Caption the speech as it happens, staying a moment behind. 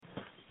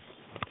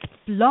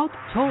Blog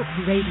Talk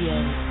Radio.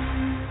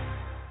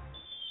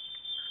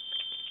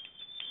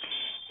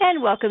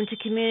 And welcome to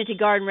Community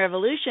Garden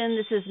Revolution.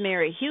 This is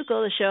Mary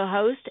Huckel, the show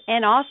host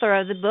and author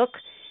of the book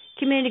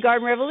Community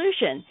Garden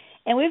Revolution.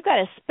 And we've got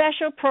a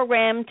special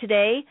program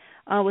today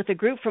with a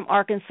group from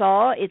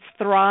Arkansas. It's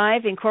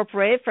Thrive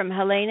Incorporated from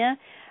Helena,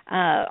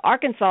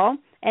 Arkansas.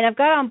 And I've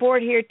got on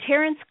board here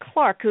Terrence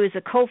Clark, who is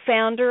a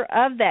co-founder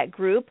of that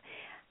group.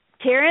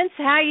 Terrence,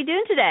 how are you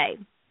doing today?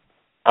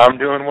 I'm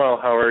doing well.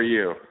 How are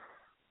you?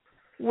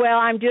 Well,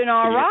 I'm doing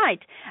all right.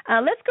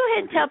 Let's go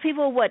ahead and tell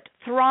people what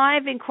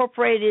Thrive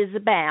Incorporated is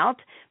about.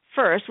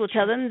 First, we'll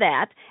tell them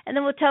that, and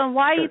then we'll tell them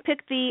why you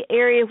picked the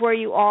area where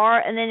you are,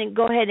 and then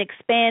go ahead and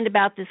expand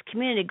about this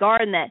community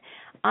garden that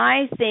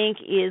I think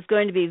is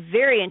going to be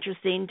very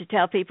interesting to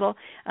tell people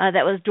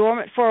that was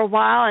dormant for a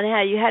while and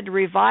how you had to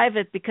revive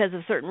it because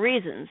of certain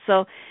reasons.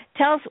 So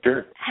tell us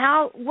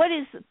what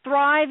is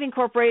Thrive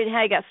Incorporated and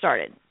how you got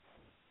started.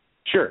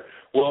 Sure.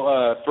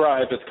 Well,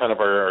 Thrive is kind of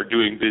our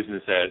doing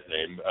business as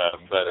name,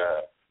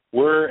 but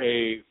we're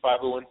a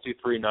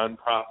 501c3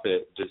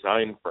 nonprofit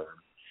design firm.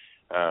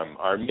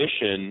 Our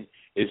mission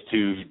is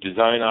to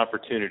design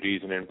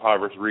opportunities in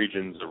impoverished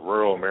regions of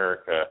rural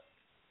America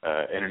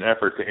in an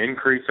effort to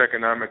increase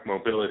economic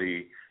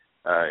mobility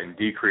and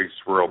decrease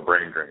rural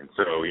brain drain.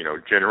 So,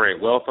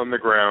 generate wealth on the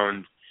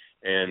ground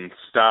and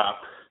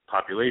stop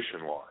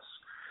population loss.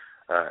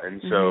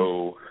 And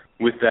so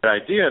with that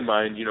idea in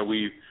mind,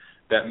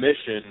 that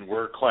mission,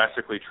 we're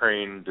classically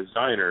trained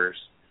designers,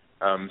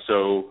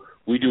 so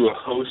we do a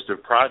host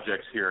of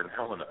projects here in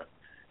Helena,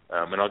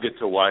 and I'll get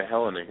to why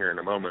Helena here in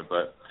a moment,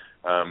 but,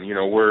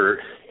 we're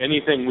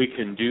anything we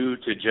can do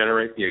to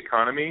generate the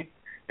economy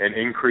and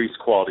increase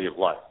quality of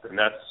life, and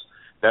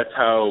that's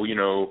how,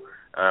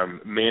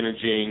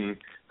 managing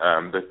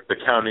the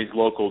county's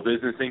local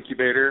business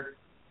incubator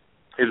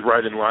is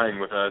right in line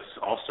with us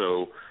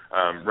also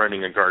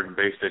running a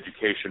garden-based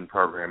education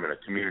program in a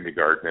community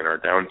garden in our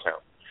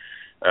downtown.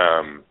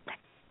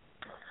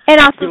 And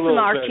also some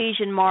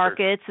artesian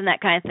markets and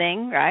that kind of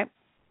thing, right?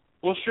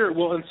 Well, sure.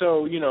 Well, and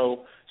so,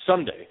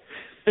 someday,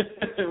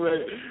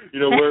 where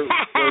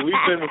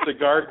we've been with the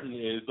garden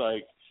is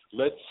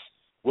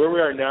where we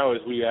are now is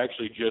we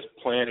actually just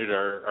planted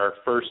our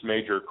first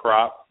major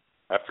crop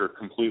after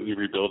completely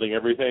rebuilding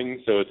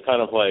everything. So it's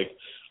kind of like,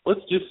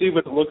 let's just see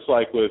what it looks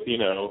like with,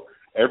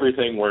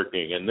 everything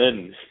working and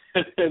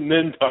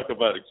then talk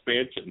about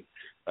expansion.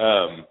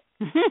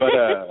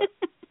 But,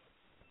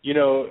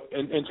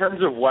 in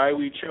terms of why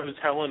we chose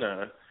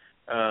Helena,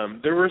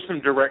 there were some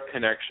direct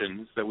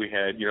connections that we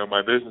had.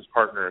 My business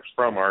partner is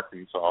from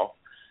Arkansas.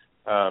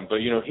 But,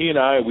 he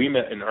and we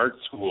met in art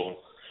school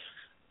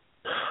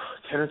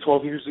 10 or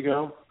 12 years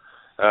ago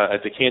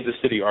at the Kansas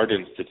City Art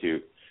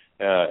Institute.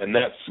 And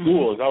that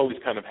school has always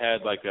kind of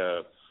had like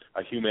a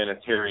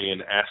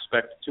humanitarian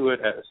aspect to it,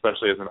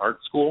 especially as an art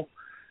school.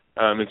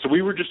 And so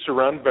we were just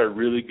surrounded by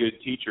really good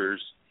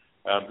teachers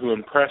who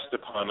impressed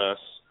upon us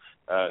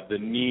the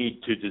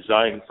need to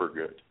design for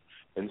good.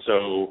 And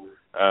so,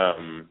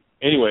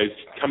 anyways,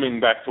 coming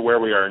back to where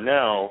we are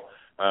now,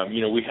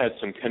 we had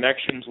some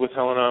connections with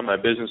Helena. My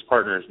business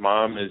partner's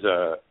mom is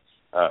a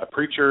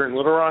preacher in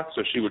Little Rock,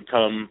 so she would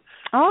come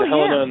to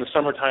Helena in the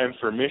summertime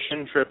for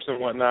mission trips and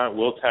whatnot.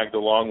 We'll tagged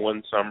along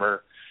one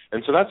summer.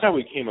 And so that's how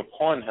we came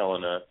upon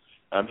Helena.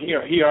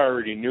 He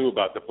already knew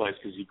about the place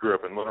because he grew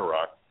up in Little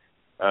Rock.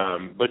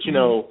 But,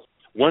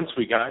 once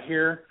we got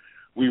here,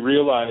 we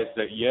realized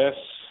that, yes,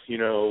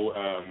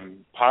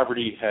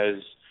 poverty has,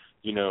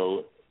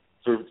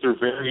 through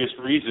various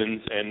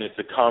reasons, and it's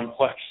a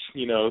complex,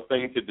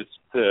 thing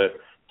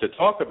to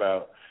talk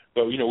about.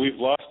 But, we've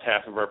lost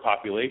half of our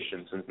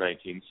population since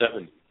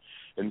 1970.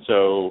 And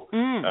so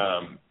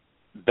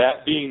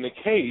that being the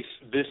case,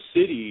 this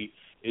city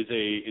is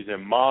a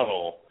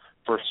model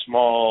for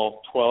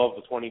small 12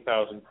 to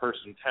 20,000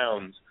 person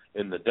towns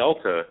in the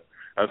Delta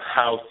of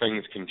how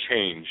things can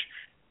change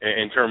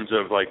in terms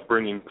of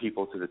bringing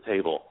people to the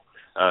table.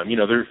 For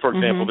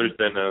example, there's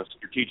been a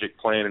strategic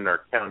plan in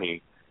our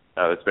county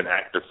that's been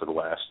active for the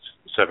last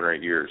 7 or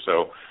 8 years.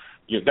 So,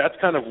 that's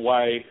kind of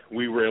why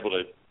we were able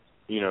to,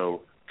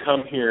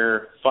 come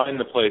here, find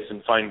the place,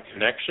 and find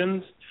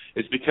connections.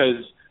 Is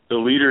because the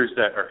leaders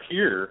that are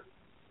here,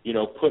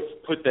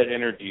 put that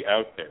energy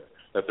out there,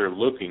 that they're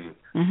looking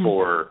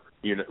for,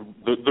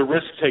 the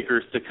risk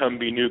takers to come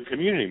be new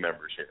community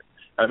members here.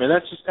 I mean,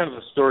 that's just kind of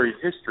the storied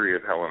history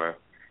of Helena.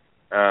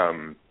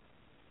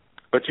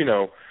 But,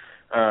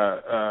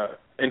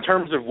 in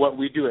terms of what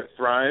we do at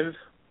Thrive,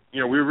 we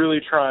really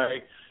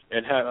try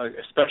and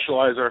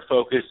specialize our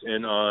focus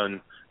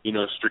on,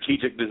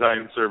 strategic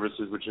design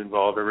services, which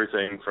involve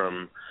everything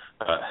from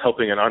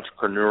helping an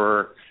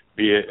entrepreneur,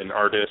 be it an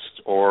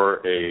artist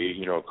or a,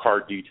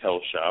 car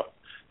detail shop,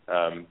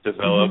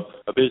 develop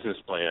a business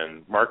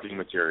plan, marketing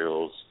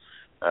materials.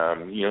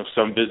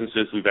 Some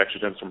businesses we've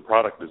actually done some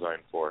product design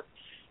for.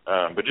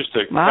 But just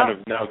to kind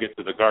of now get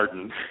to the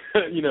garden,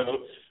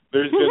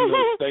 there's been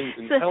those things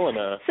in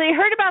Helena. So you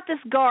heard about this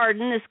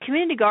garden, this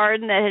community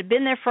garden that had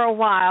been there for a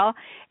while,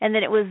 and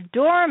then it was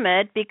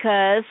dormant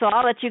because, so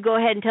I'll let you go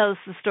ahead and tell us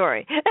the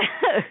story.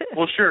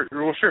 Well, sure.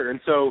 And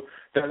so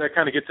that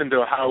kind of gets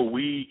into how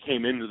we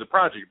came into the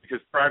project, because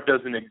Thrive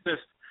doesn't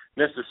exist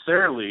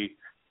necessarily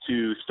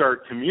to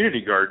start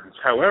community gardens.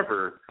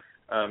 However,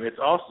 it's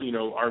also,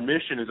 our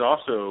mission is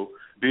also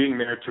being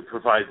there to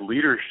provide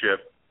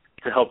leadership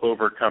to help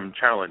overcome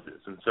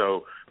challenges. And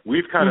so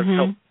we've kind of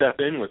helped step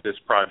in with this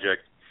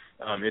project.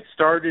 It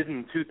started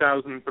in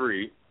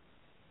 2003,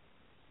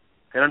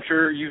 and I'm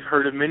sure you've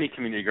heard of many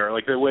community gardens.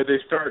 Like, the way they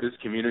start is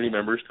community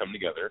members come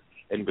together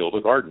and build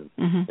a garden.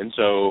 And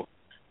so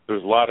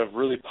there's a lot of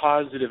really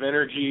positive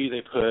energy.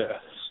 They put a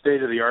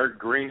state-of-the-art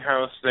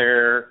greenhouse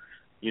there.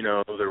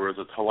 There was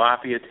a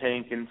tilapia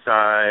tank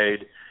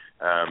inside.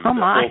 The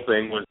whole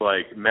thing was,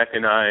 like,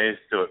 mechanized,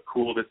 so it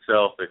cooled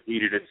itself, it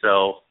heated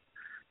itself.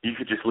 You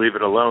could just leave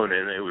it alone,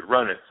 and it would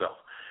run itself.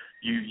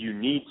 You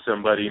need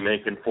somebody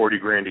making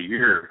 $40,000 a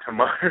year to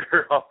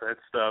monitor all that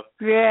stuff.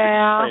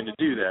 Yeah, plan to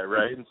do that,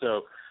 right? And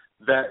so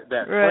that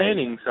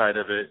planning side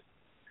of it,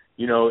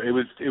 it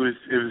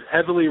was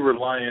heavily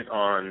reliant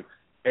on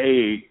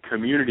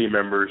community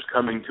members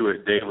coming to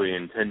it daily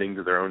and tending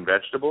to their own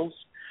vegetables,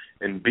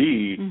 and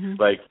B,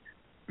 like,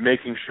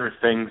 making sure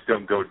things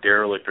don't go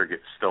derelict or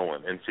get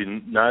stolen. And see,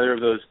 neither of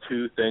those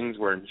two things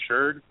were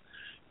ensured,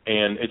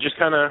 and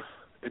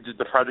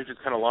the project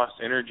just kind of lost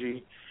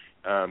energy.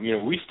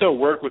 We still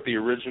work with the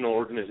original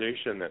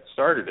organization that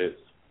started it.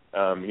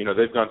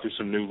 They've gone through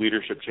some new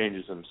leadership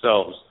changes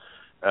themselves.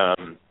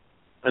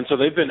 And so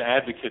they've been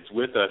advocates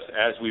with us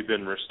as we've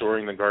been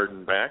restoring the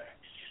garden back.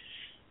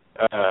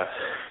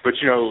 But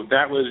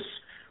that was,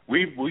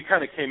 we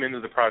kind of came into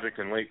the project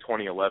in late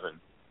 2011.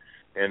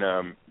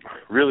 And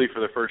really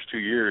for the first 2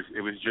 years,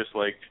 it was just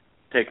like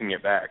taking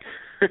it back.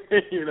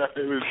 It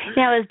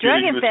was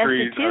drug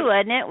infested too,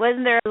 wasn't it?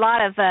 Wasn't there a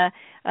lot of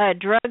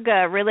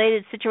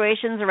drug-related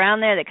situations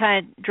around there that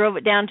kind of drove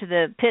it down to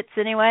the pits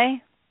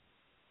anyway?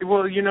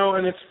 Well,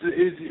 and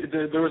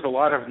there was a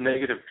lot of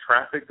negative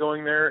traffic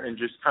going there, and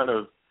just kind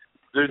of,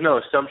 there's no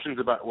assumptions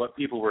about what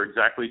people were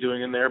exactly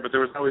doing in there, but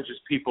there was always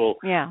just people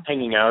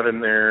hanging out in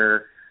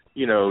there,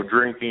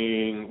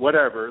 drinking,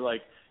 whatever.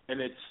 Like,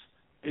 and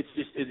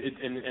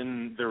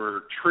and there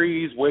were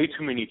trees, way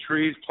too many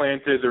trees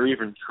planted. There were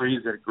even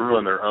trees that grew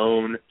on their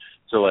own.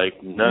 So,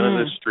 like, none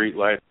of the street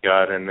lights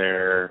got in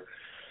there.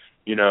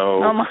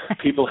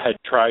 People had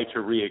tried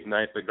to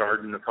reignite the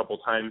garden a couple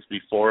times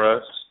before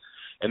us,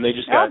 and they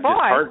just got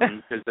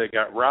disheartened because they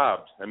got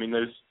robbed. I mean,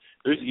 there's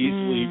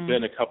easily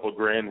been a couple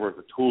 $1,000 worth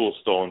of tools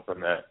stolen from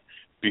that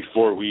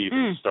before we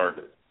even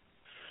started.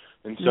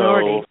 And so,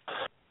 Lordy.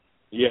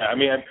 Yeah, I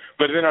mean,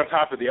 but then on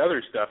top of the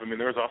other stuff, I mean,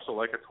 there was also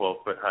like a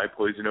 12-foot high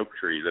poison oak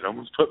tree that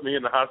almost put me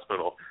in the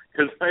hospital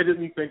because I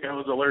didn't think I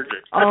was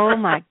allergic. Oh,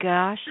 my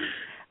gosh.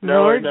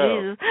 No, Lord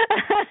no.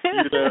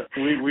 Jesus.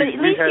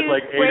 We had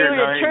like 8 or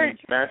 9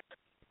 mass.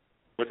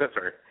 What's that,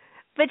 sorry?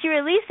 But you were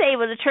at least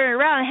able to turn it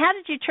around. How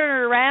did you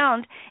turn it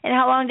around, and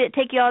how long did it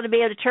take you all to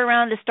be able to turn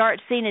around to start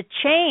seeing a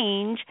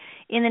change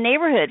in the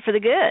neighborhood for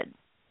the good?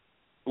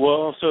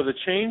 Well, so the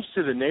change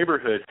to the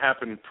neighborhood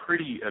happened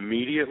pretty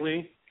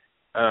immediately.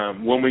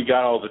 When we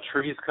got all the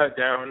trees cut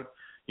down,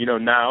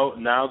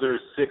 now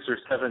there's 6 or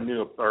 7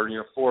 new,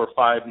 or 4 or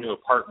 5 new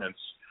apartments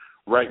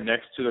right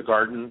next to the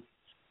garden,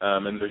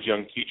 and there's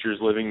young teachers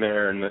living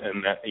there, and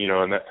that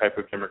and that type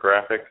of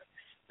demographic,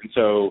 and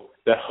so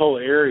that whole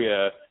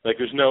area, like,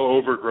 there's no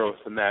overgrowth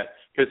in that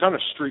because it's on a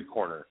street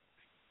corner,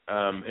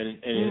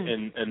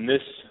 and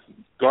this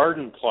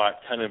garden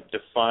plot kind of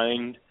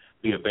defined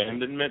the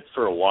abandonment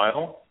for a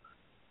while,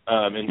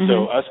 and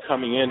so us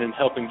coming in and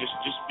helping just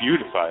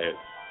beautify it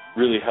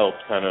really helped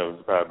kind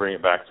of bring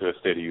it back to a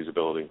state of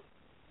usability.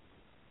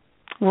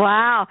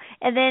 Wow.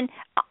 And then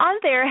on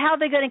there, how are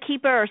they going to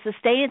keep it or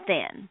sustain it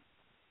then?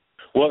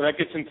 Well, that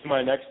gets into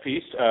my next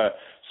piece.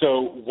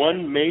 So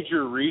one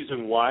major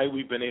reason why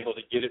we've been able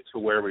to get it to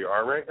where we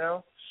are right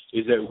now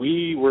is that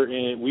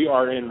we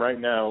are in right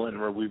now, and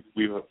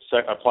we've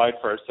applied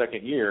for our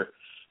second year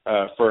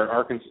for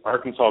an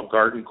Arkansas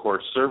Garden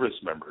Corps service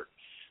member.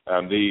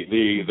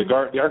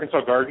 The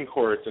Arkansas Garden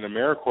Corps, it's an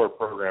AmeriCorps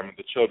program,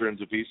 the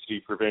Children's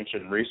Obesity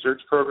Prevention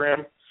Research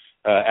Program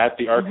at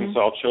the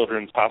Arkansas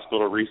Children's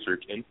Hospital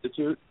Research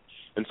Institute.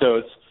 And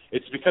so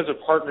it's because of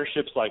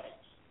partnerships like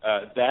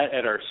that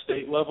at our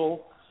state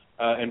level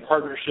and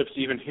partnerships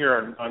even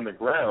here on the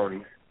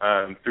ground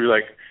through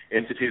like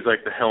entities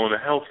like the Helena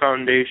Health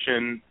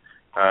Foundation,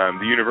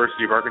 the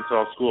University of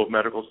Arkansas School of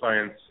Medical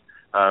Science,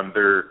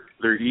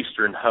 their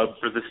eastern hub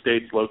for the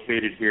state's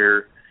located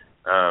here.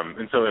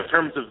 And so in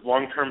terms of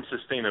long-term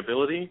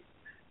sustainability,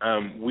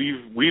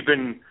 we've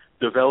been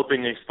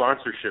developing a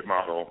sponsorship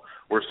model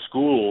where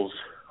schools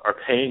are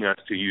paying us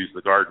to use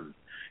the garden.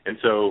 And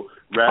so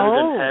rather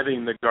than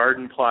having the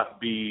garden plot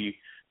be,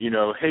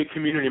 hey,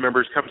 community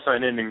members, come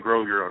sign in and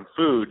grow your own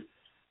food,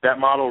 that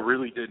model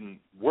really didn't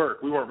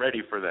work. We weren't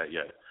ready for that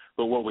yet.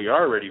 But what we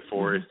are ready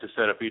for is to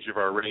set up each of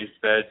our raised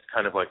beds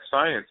kind of like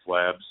science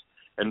labs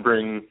and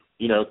bring,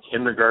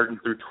 kindergarten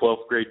through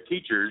 12th grade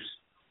teachers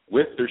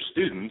with their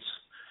students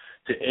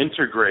to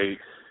integrate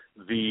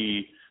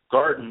the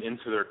garden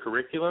into their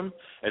curriculum,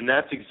 and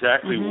that's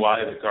exactly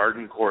why the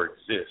Garden Corps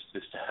exists,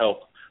 is to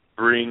help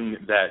bring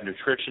that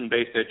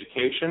nutrition-based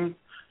education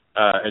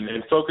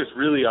and focus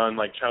really on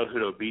like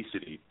childhood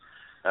obesity.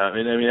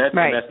 And I mean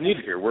that's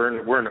needed here.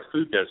 We're in a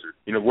food desert.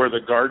 Where the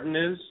garden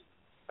is,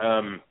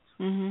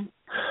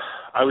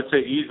 I would say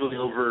easily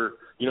over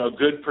a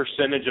good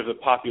percentage of the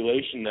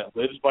population that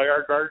lives by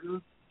our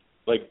garden,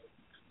 like,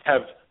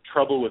 have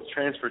trouble with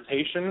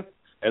transportation,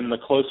 and the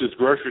closest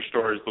grocery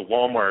store is the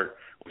Walmart,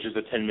 which is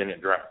a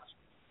 10-minute drive.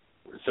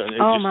 So and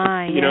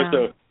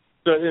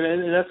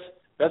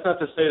that's not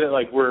to say that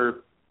like we're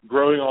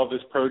growing all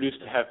this produce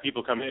to have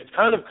people come in. It's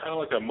kind of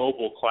like a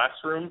mobile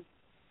classroom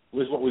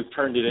is what we've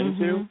turned it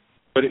into.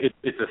 But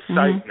it's a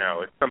site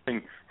now. It's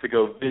something to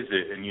go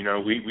visit, and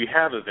we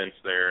have events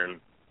there and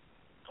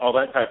all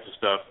that type of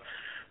stuff.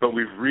 But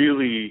we've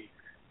really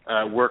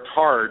worked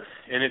hard,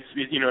 and it's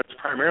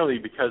primarily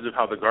because of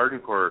how the Garden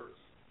Corps,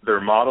 their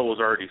model was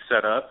already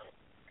set up.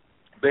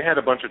 They had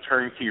a bunch of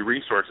turnkey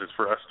resources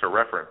for us to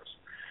reference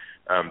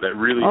that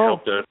really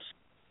helped us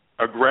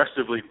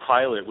aggressively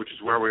pilot, which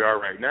is where we are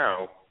right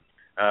now.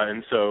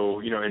 And so,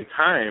 in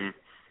time,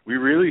 we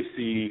really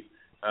see,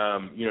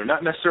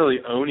 not necessarily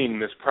owning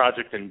this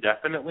project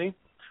indefinitely,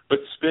 but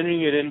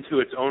spinning it into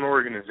its own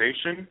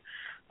organization,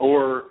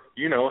 or,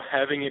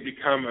 having it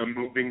become a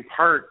moving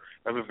part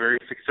of a very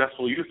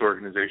successful youth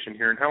organization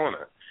here in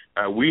Helena.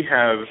 We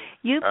have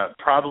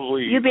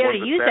probably... You'll be able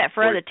to use that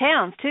for other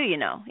towns, too,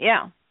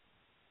 yeah.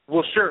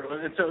 Well,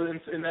 sure, and so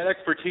and that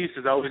expertise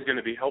is always going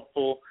to be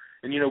helpful.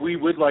 And, we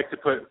would like to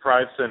put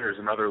Thrive Centers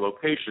in other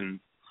locations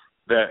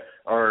that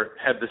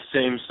have the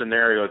same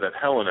scenario that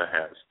Helena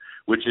has,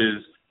 which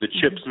is the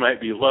chips might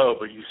be low,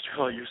 but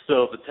you're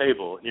still at the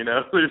table,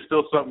 There's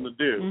still something to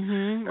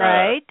do.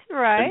 Right.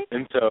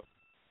 And so...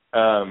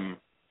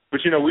 but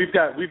we've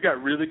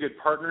got really good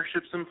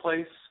partnerships in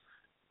place.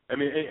 I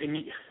mean, and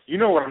you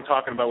know what I'm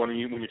talking about when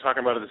you're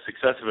talking about the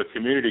success of a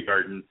community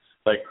garden.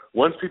 Like,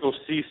 once people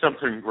see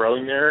something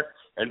growing there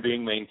and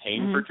being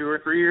maintained for 2 or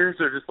 3 years,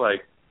 they're just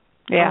like,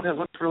 that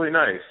looks really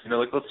nice.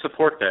 Let's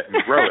support that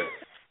and grow it.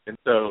 And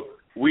so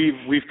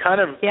we've kind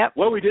of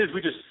what we did is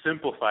we just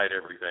simplified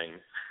everything.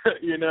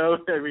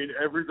 I mean,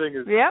 everything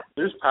is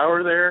there's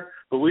power there,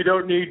 but we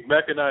don't need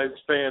mechanized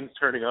fans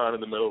turning on in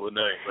the middle of the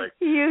night. Like,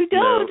 you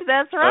don't.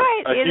 That's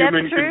right. A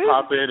human can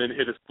pop in and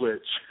hit a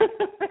switch.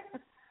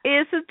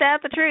 Isn't that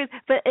the truth?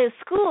 But at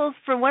schools,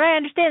 from what I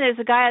understand, there's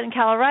a guy out in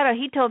Colorado.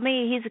 He told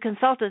me, he's a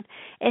consultant,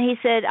 and he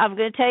said, I'm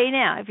going to tell you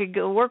now, if you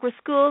go work with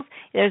schools,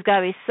 there's got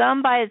to be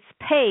somebody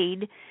that's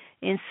paid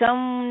in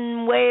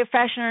some way,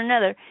 fashion, or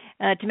another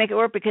to make it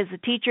work, because the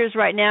teachers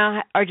right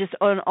now are just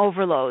on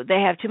overload.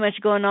 They have too much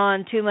going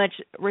on, too much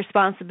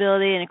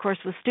responsibility, and, of course,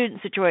 with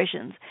student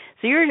situations.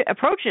 So you're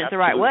approaching it the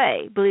right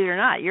way, believe it or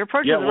not. You're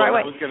approaching it the right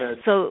way. I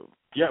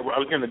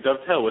was going to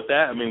dovetail with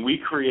that. I mean, we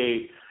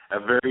create a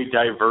very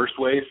diverse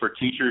way for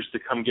teachers to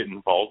come get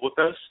involved with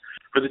us.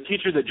 For the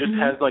teacher that just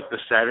has like the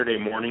Saturday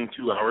morning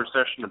 2-hour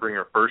session to bring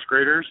her first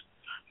graders,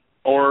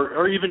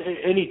 or even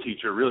any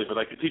teacher really, but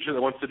like a teacher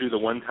that wants to do the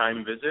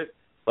one-time visit,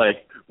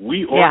 like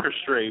we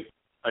orchestrate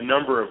a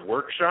number of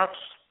workshops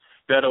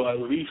that'll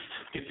at least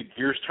get the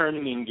gears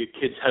turning and get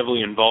kids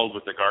heavily involved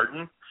with the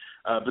garden.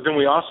 But then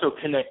we also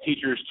connect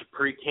teachers to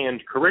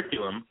pre-canned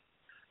curriculum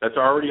that's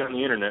already on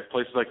the internet,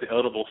 places like the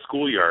Edible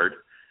Schoolyard.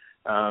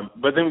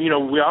 But then,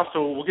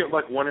 we'll get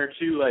like 1 or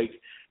 2 like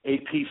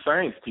AP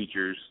science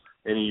teachers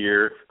in a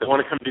year that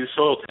want to come do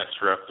soil tests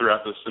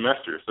throughout the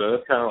semester. So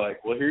that's kind of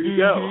like, well, here you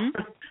go,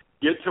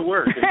 get to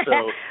work. And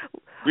so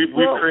we've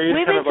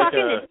created kind of like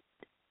a...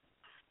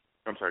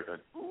 I'm sorry, go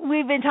ahead.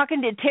 We've been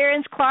talking to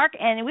Terrence Clark,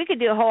 and we could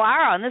do a whole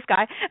hour on this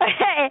guy.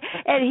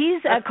 And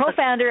he's a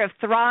co-founder of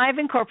Thrive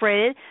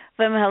Incorporated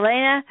from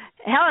Helena,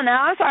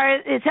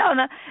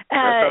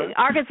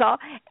 Arkansas.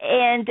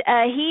 And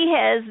he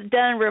has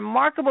done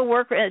remarkable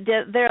work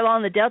there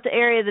along the Delta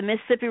area of the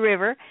Mississippi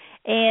River,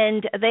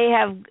 and they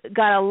have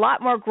got a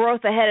lot more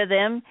growth ahead of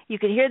them. You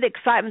can hear the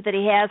excitement that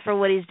he has for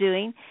what he's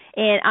doing.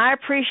 And I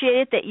appreciate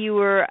it that you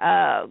were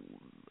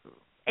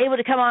able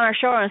to come on our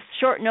show on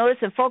short notice.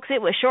 And folks,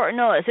 it was short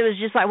notice. It was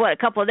just like, a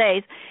couple of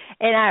days.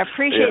 And I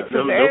appreciate it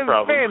very,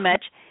 very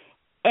much.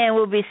 And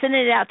we'll be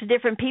sending it out to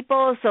different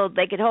people so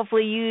they could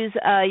hopefully use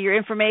your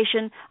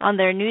information on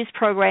their news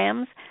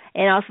programs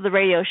and also the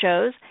radio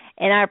shows.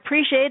 And I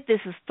appreciate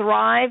this is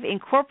Thrive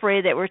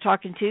Incorporated that we're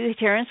talking to,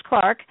 Terrence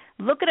Clark.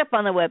 Look it up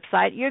on the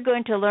website. You're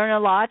going to learn a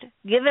lot.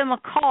 Give him a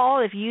call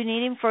if you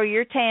need him for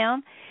your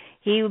town.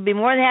 He would be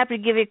more than happy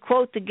to give you a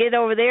quote to get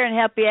over there and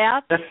help you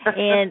out.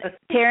 And,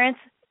 Terrence,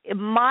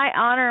 my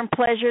honor and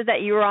pleasure that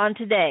you were on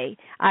today.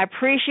 I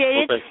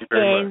appreciate it. Thank you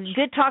very much.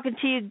 Good talking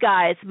to you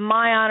guys.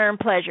 My honor and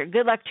pleasure.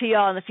 Good luck to you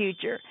all in the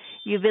future.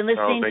 You've been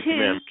listening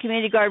to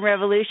Community Garden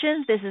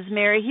Revolution. This is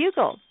Mary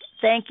Hugel.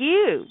 Thank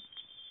you.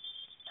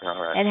 All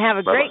right. And have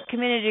a Bye-bye. great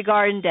Community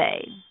Garden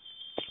Day.